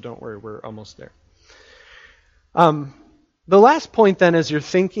 minutes, so don't worry, we're almost there. The last point then, as you're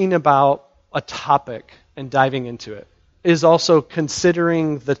thinking about a topic and diving into it, is also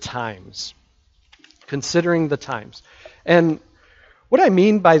considering the times. Considering the times. And what I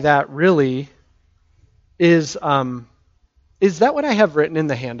mean by that really is that what I have written in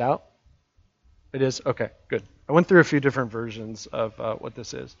the handout? It is? Okay, good. I went through a few different versions of what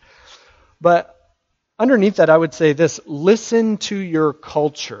this is. But underneath that, I would say this: listen to your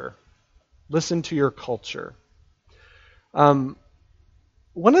culture. Listen to your culture. One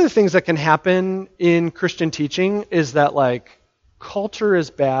of the things that can happen in Christian teaching is that, like, culture is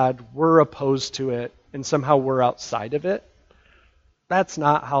bad, we're opposed to it, and somehow we're outside of it. That's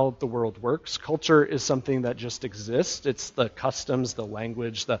not how the world works. Culture is something that just exists. It's the customs, the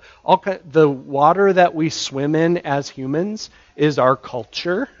language, the water that we swim in as humans is our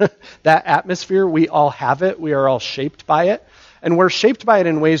culture. That atmosphere, we all have it. We are all shaped by it. And we're shaped by it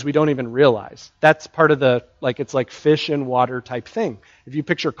in ways we don't even realize. That's part of the, it's like fish in water type thing. If you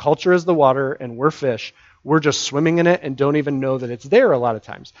picture culture as the water and we're fish, we're just swimming in it and don't even know that it's there a lot of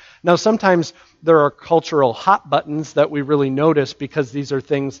times. Now, sometimes there are cultural hot buttons that we really notice because these are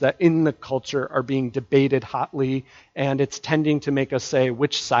things that in the culture are being debated hotly, and it's tending to make us say,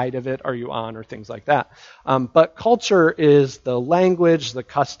 which side of it are you on, or things like that. But culture is the language, the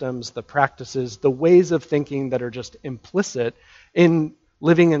customs, the practices, the ways of thinking that are just implicit in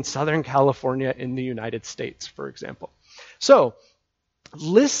living in Southern California in the United States, for example. So,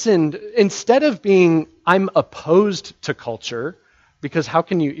 listen, instead of being, I'm opposed to culture, because how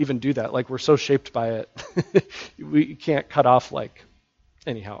can you even do that? Like, we're so shaped by it. We can't cut off,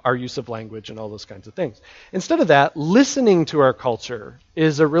 our use of language and all those kinds of things. Instead of that, listening to our culture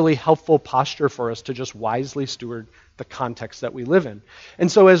is a really helpful posture for us to just wisely steward the context that we live in. And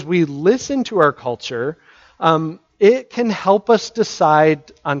so as we listen to our culture, it can help us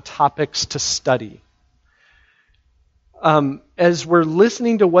decide on topics to study. As we're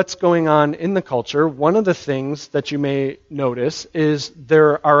listening to what's going on in the culture, one of the things that you may notice is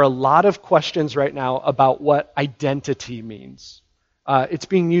there are a lot of questions right now about what identity means. It's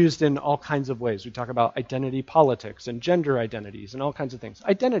being used in all kinds of ways. We talk about identity politics and gender identities and all kinds of things.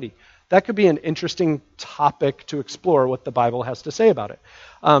 Identity, that could be an interesting topic to explore what the Bible has to say about it.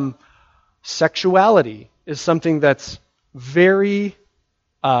 Sexuality is something that's very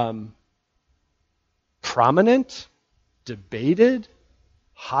prominent, debated,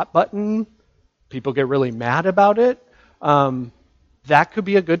 hot button. People get really mad about it. That could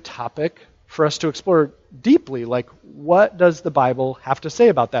be a good topic for us to explore deeply. Like, what does the Bible have to say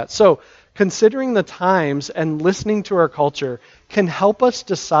about that? So, considering the times and listening to our culture can help us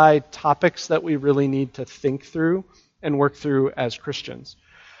decide topics that we really need to think through and work through as Christians.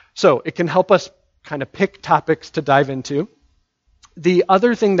 So, it can help us kind of pick topics to dive into. The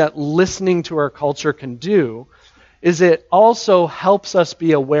other thing that listening to our culture can do is it also helps us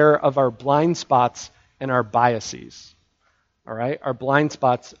be aware of our blind spots and our biases. All right? Our blind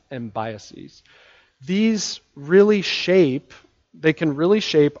spots and biases. These really they can really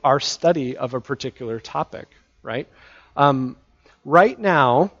shape our study of a particular topic, right? Right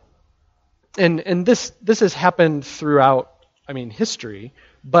now, and this has happened throughout, history,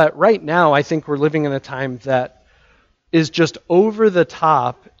 but right now I think we're living in a time that is just over the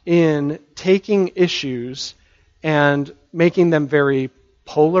top in taking issues and making them very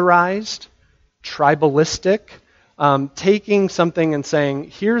polarized, tribalistic, taking something and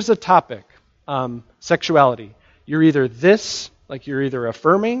saying, here's a topic, sexuality. You're either this, like you're either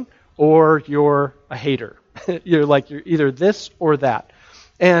affirming, or you're a hater. You're either this or that.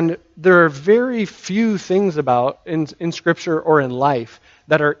 And there are very few things about in Scripture or in life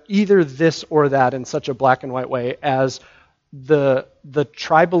that are either this or that in such a black and white way as the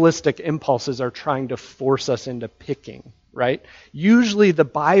tribalistic impulses are trying to force us into picking, right? Usually the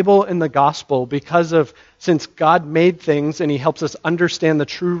Bible and the gospel, since God made things and he helps us understand the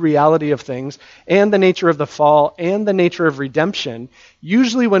true reality of things and the nature of the fall and the nature of redemption,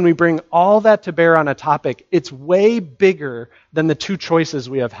 usually when we bring all that to bear on a topic, it's way bigger than the two choices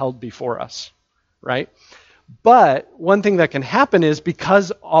we have held before us, right? But one thing that can happen is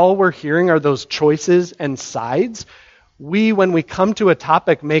because all we're hearing are those choices and sides, when we come to a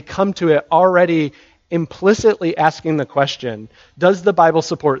topic, may come to it already implicitly asking the question, does the Bible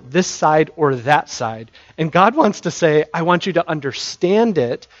support this side or that side? And God wants to say, I want you to understand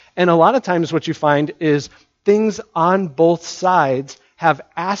it. And a lot of times what you find is things on both sides have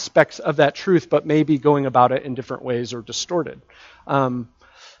aspects of that truth, but maybe going about it in different ways or distorted.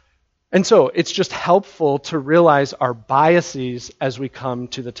 And so it's just helpful to realize our biases as we come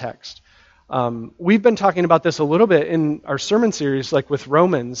to the text. We've been talking about this a little bit in our sermon series, like with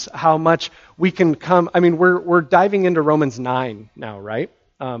Romans, how much we can come. I mean, we're diving into Romans 9 now, right?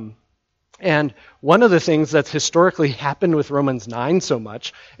 And one of the things that's historically happened with Romans 9 so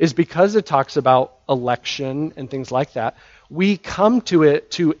much is because it talks about election and things like that, we come to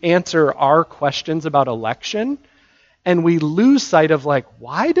it to answer our questions about election, and we lose sight of, like,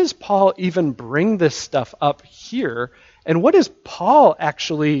 why does Paul even bring this stuff up here? And what is Paul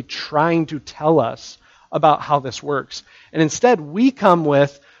actually trying to tell us about how this works? And instead, we come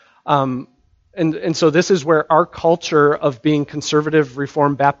with, and so this is where our culture of being conservative,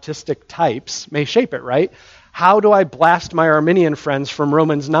 Reformed, Baptistic types may shape it, right? How do I blast my Arminian friends from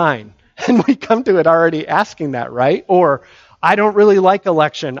Romans 9? And we come to it already asking that, right? Or, I don't really like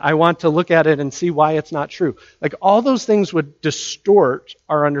election. I want to look at it and see why it's not true. Like, all those things would distort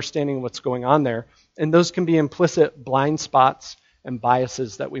our understanding of what's going on there. And those can be implicit blind spots and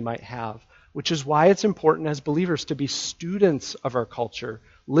biases that we might have, which is why it's important as believers to be students of our culture,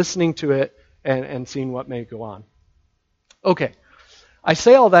 listening to it and seeing what may go on. Okay, I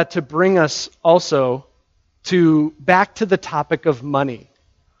say all that to bring us also back to the topic of money.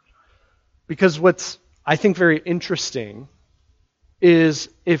 Because what's, I think, very interesting is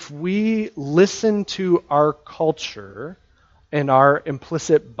if we listen to our culture and our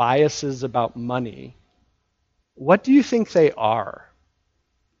implicit biases about money, what do you think they are?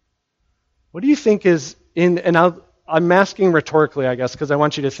 What do you think is in, and I'm asking rhetorically, I guess, because I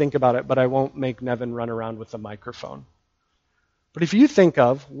want you to think about it, but I won't make Nevin run around with the microphone. But if you think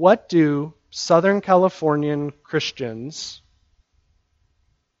of, what do Southern Californian Christians,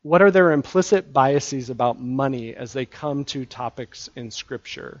 what are their implicit biases about money as they come to topics in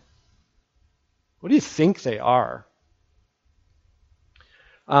Scripture? What do you think they are?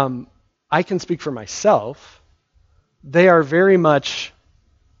 I can speak for myself. They are very much,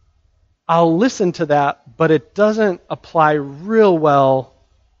 I'll listen to that, but it doesn't apply real well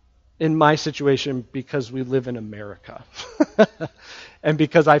in my situation because we live in America. And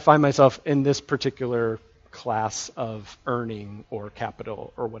because I find myself in this particular class of earning or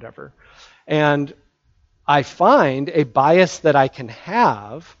capital or whatever. And I find a bias that I can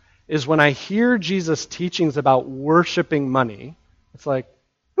have is when I hear Jesus' teachings about worshiping money, it's like,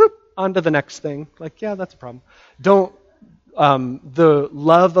 whoop, on to the next thing. Like, yeah, that's a problem. The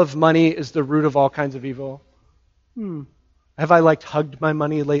love of money is the root of all kinds of evil. Have I hugged my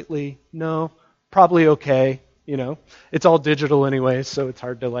money lately? No. Probably okay. It's all digital anyway, so it's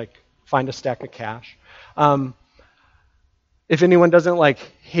hard to find a stack of cash. If anyone doesn't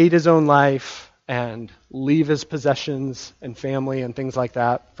hate his own life and leave his possessions and family and things like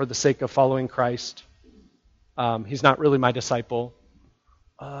that for the sake of following Christ, he's not really my disciple.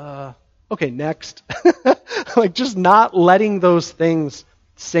 Okay, next. Just not letting those things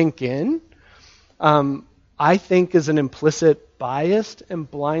sink in, I think is an implicit bias and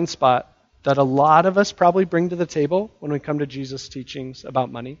blind spot that a lot of us probably bring to the table when we come to Jesus' teachings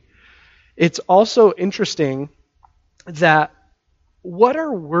about money. It's also interesting that what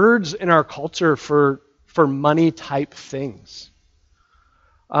are words in our culture for money-type things?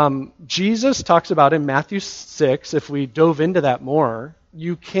 Jesus talks about in Matthew 6, if we dove into that more,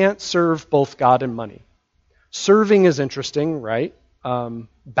 you can't serve both God and money. Serving is interesting, right?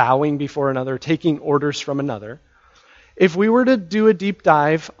 Bowing before another, taking orders from another. If we were to do a deep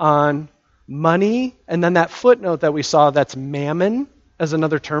dive on money, and then that footnote that we saw, that's mammon as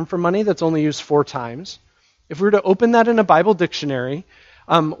another term for money that's only used 4 times. If we were to open that in a Bible dictionary,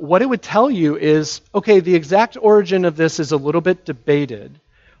 what it would tell you is, okay, the exact origin of this is a little bit debated,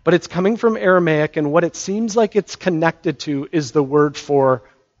 but it's coming from Aramaic, and what it seems like it's connected to is the word for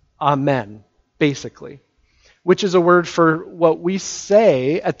amen, basically, which is a word for what we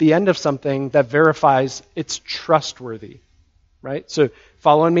say at the end of something that verifies it's trustworthy, right? So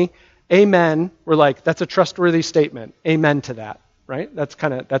following me? Amen, we're that's a trustworthy statement. Amen to that, right?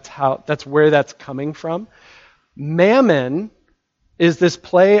 That's where that's coming from. Mammon is this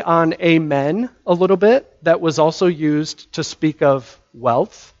play on amen a little bit that was also used to speak of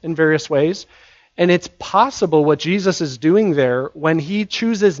wealth in various ways. And it's possible what Jesus is doing there when he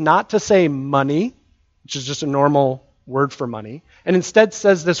chooses not to say money, which is just a normal word for money, and instead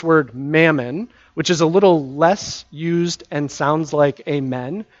says this word mammon, which is a little less used and sounds like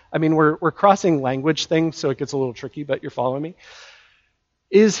amen. I mean, we're crossing language things, so it gets a little tricky, but you're following me.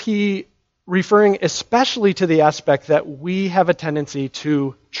 Is he referring especially to the aspect that we have a tendency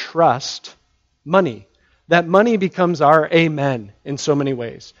to trust money, that money becomes our amen in so many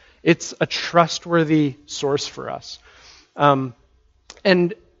ways. It's a trustworthy source for us.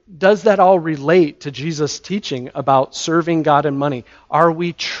 And does that all relate to Jesus' teaching about serving God and money? Are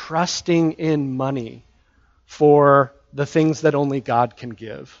we trusting in money for the things that only God can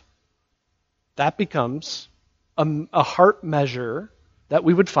give? That becomes a heart measure that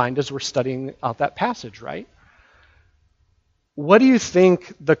we would find as we're studying out that passage, right? What do you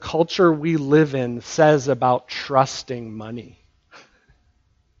think the culture we live in says about trusting money?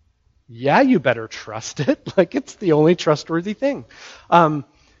 Yeah, you better trust it. Like, it's the only trustworthy thing.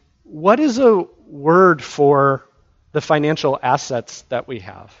 What is a word for the financial assets that we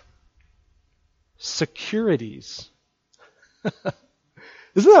have? Securities.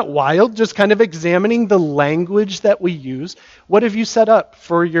 Isn't that wild? Just kind of examining the language that we use. What have you set up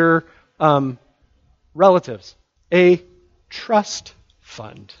for your relatives? A trust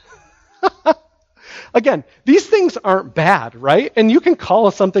fund. Again, these things aren't bad, right? And you can call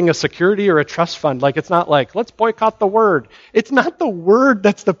something a security or a trust fund. Like, it's not like, let's boycott the word. It's not the word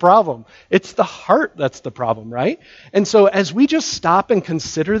that's the problem. It's the heart that's the problem, right? And so as we just stop and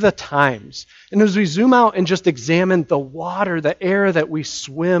consider the times, and as we zoom out and just examine the water, the air that we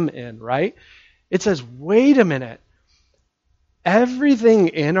swim in, right? It says, wait a minute. Everything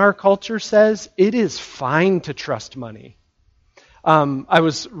in our culture says it is fine to trust money. I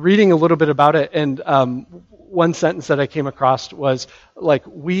was reading a little bit about it, and one sentence that I came across was like,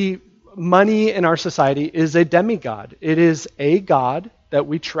 money in our society is a demigod. It is a god that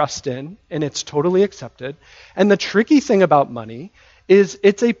we trust in, and it's totally accepted. And the tricky thing about money is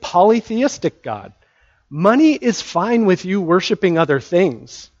it's a polytheistic god. Money is fine with you worshiping other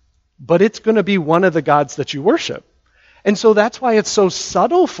things, but it's going to be one of the gods that you worship. And so that's why it's so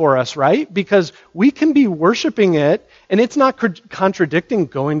subtle for us, right? Because we can be worshiping it, and it's not contradicting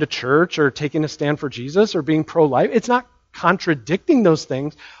going to church or taking a stand for Jesus or being pro-life. It's not contradicting those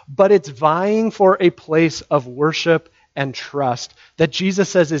things, but it's vying for a place of worship and trust that Jesus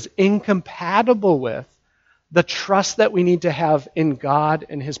says is incompatible with the trust that we need to have in God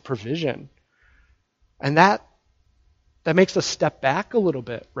and his provision. And that makes us step back a little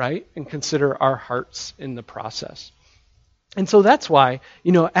bit, right? And consider our hearts in the process. And so that's why,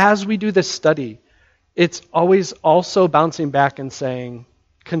 as we do this study, it's always also bouncing back and saying,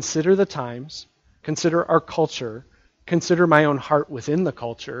 consider the times, consider our culture, consider my own heart within the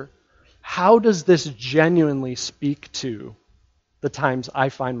culture. How does this genuinely speak to the times I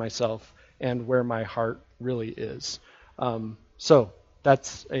find myself and where my heart really is? So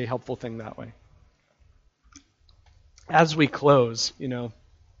that's a helpful thing that way. As we close,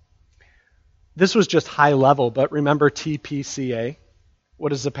 this was just high level, but remember TPCA? What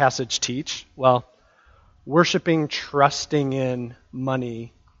does the passage teach? Well, worshiping, trusting in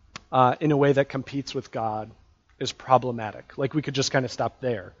money in a way that competes with God is problematic. Like, we could just kind of stop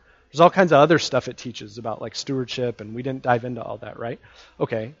there. There's all kinds of other stuff it teaches about, like, stewardship, and we didn't dive into all that, right?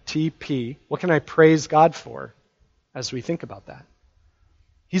 Okay, TP, what can I praise God for as we think about that?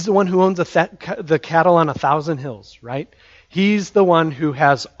 He's the one who owns the cattle on 1,000 hills, right? He's the one who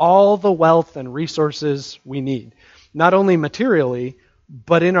has all the wealth and resources we need, not only materially,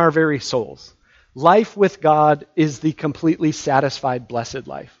 but in our very souls. Life with God is the completely satisfied, blessed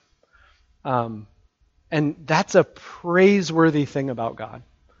life. And that's a praiseworthy thing about God.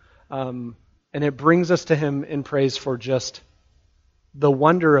 And it brings us to him in praise for just the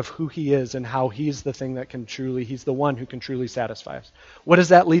wonder of who he is and how he's the thing that he's the one who can truly satisfy us. What does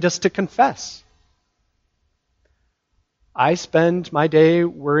that lead us to confess? I spend my day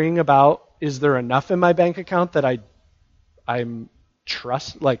worrying about, is there enough in my bank account that I'm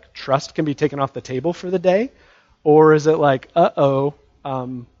trust can be taken off the table for the day? Or is it like,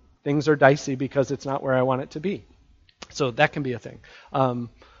 things are dicey because it's not where I want it to be? So that can be a thing.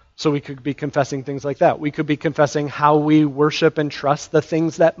 So we could be confessing things like that. We could be confessing how we worship and trust the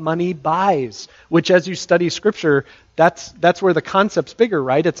things that money buys, which, as you study Scripture, that's where the concept's bigger,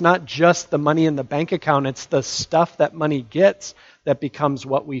 right? It's not just the money in the bank account. It's the stuff that money gets that becomes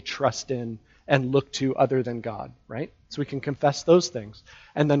what we trust in and look to other than God, right? So we can confess those things.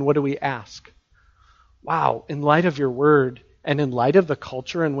 And then what do we ask? Wow, in light of your word and in light of the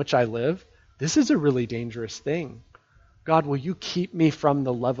culture in which I live, this is a really dangerous thing. God, will you keep me from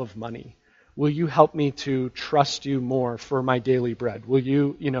the love of money? Will you help me to trust you more for my daily bread? Will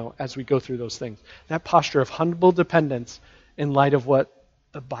you, as we go through those things, that posture of humble dependence in light of what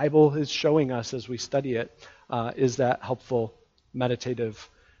the Bible is showing us as we study it, is that helpful meditative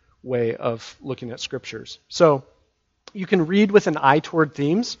way of looking at scriptures. So you can read with an eye toward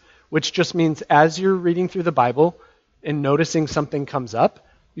themes, which just means as you're reading through the Bible and noticing something comes up,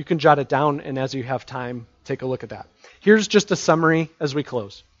 you can jot it down, and as you have time, take a look at that. Here's just a summary as we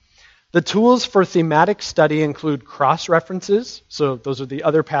close. The tools for thematic study include cross-references, so those are the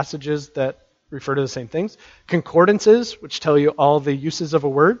other passages that refer to the same things, concordances, which tell you all the uses of a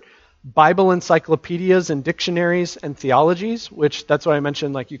word, Bible encyclopedias and dictionaries and theologies, which that's why I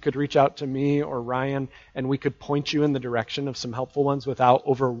mentioned, like, you could reach out to me or Ryan and we could point you in the direction of some helpful ones without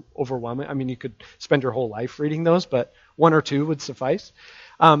overwhelming. I mean, you could spend your whole life reading those, but one or two would suffice.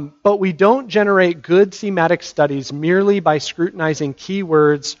 But we don't generate good thematic studies merely by scrutinizing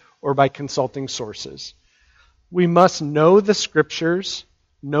keywords or by consulting sources. We must know the scriptures,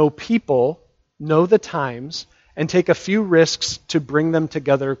 know people, know the times, and take a few risks to bring them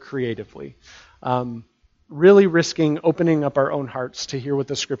together creatively. Really risking opening up our own hearts to hear what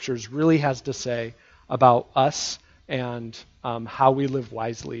the scriptures really has to say about us and how we live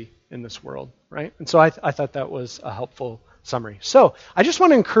wisely in this world, right? And so I thought that was a helpful summary. So I just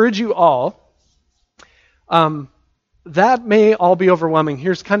want to encourage you all. That may all be overwhelming.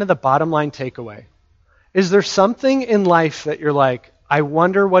 Here's kind of the bottom line takeaway. Is there something in life that you're like, I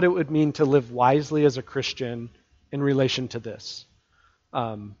wonder what it would mean to live wisely as a Christian in relation to this?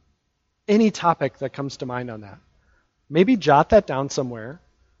 Any topic that comes to mind on that. Maybe jot that down somewhere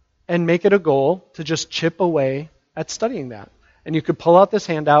and make it a goal to just chip away at studying that. And you could pull out this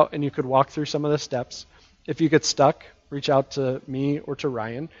handout and you could walk through some of the steps. If you get stuck, reach out to me or to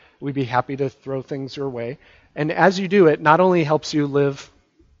Ryan. We'd be happy to throw things your way. And as you do it, not only helps you live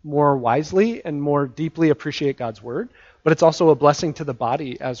more wisely and more deeply appreciate God's word, but it's also a blessing to the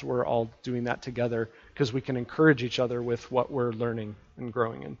body as we're all doing that together, because we can encourage each other with what we're learning and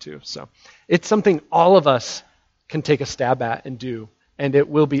growing into. So it's something all of us can take a stab at and do, and it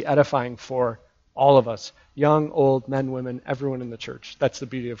will be edifying for all of us, young, old, men, women, everyone in the church. That's the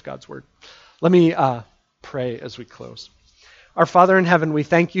beauty of God's word. Let me pray as we close. Our Father in heaven, we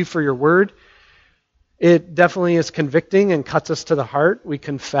thank you for your word. It definitely is convicting and cuts us to the heart. We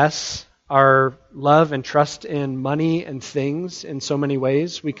confess our love and trust in money and things in so many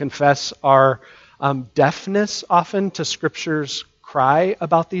ways. We confess our deafness often to Scripture's cry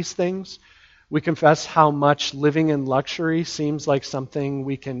about these things. We confess how much living in luxury seems like something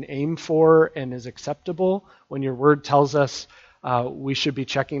we can aim for and is acceptable, when your word tells us we should be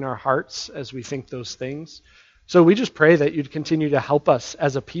checking our hearts as we think those things. So we just pray that you'd continue to help us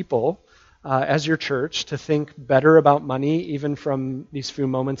as a people, as your church, to think better about money, even from these few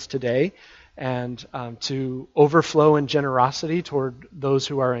moments today, and to overflow in generosity toward those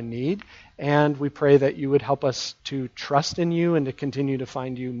who are in need. And we pray that you would help us to trust in you and to continue to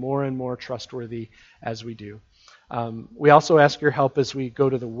find you more and more trustworthy as we do. We also ask your help as we go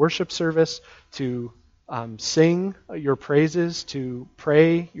to the worship service to sing your praises, to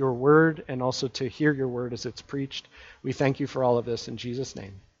pray your word, and also to hear your word as it's preached. We thank you for all of this in Jesus'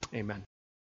 name. Amen.